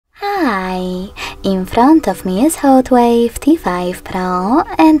Hi, in front of me is Hotwav T5 Pro,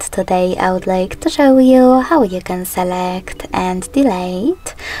 and today I would like to show you how you can select and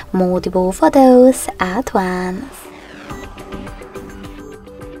delete multiple photos at once.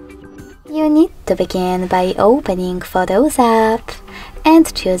 You need to begin by opening Photos app and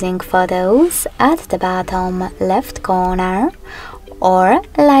choosing Photos at the bottom left corner or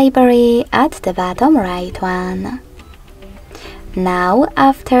Library at the bottom right one. Now,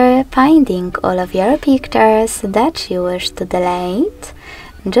 after finding all of your pictures that you wish to delete,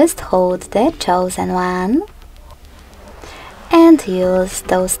 just hold the chosen one and use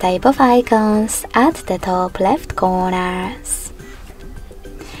those type of icons at the top left corners.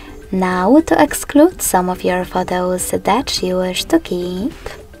 Now, to exclude some of your photos that you wish to keep,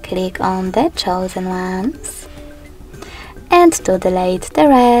 click on the chosen ones. And to delete the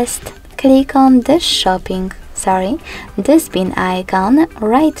rest, click on this bin icon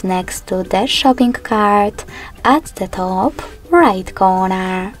right next to the shopping cart at the top right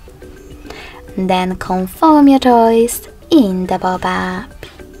corner. Then confirm your choice in the pop-up.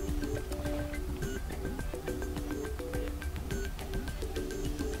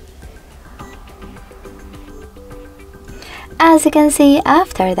 As you can see,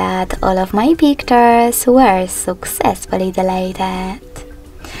 after that, all of my pictures were successfully deleted.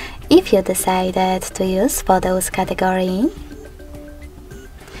 If you decided to use Photos category,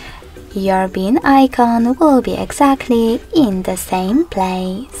 your bin icon will be exactly in the same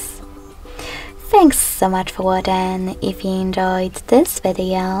place. Thanks so much for watching. If you enjoyed this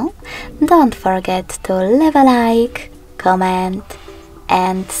video, don't forget to leave a like, comment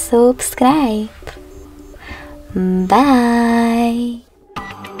and subscribe. Bye!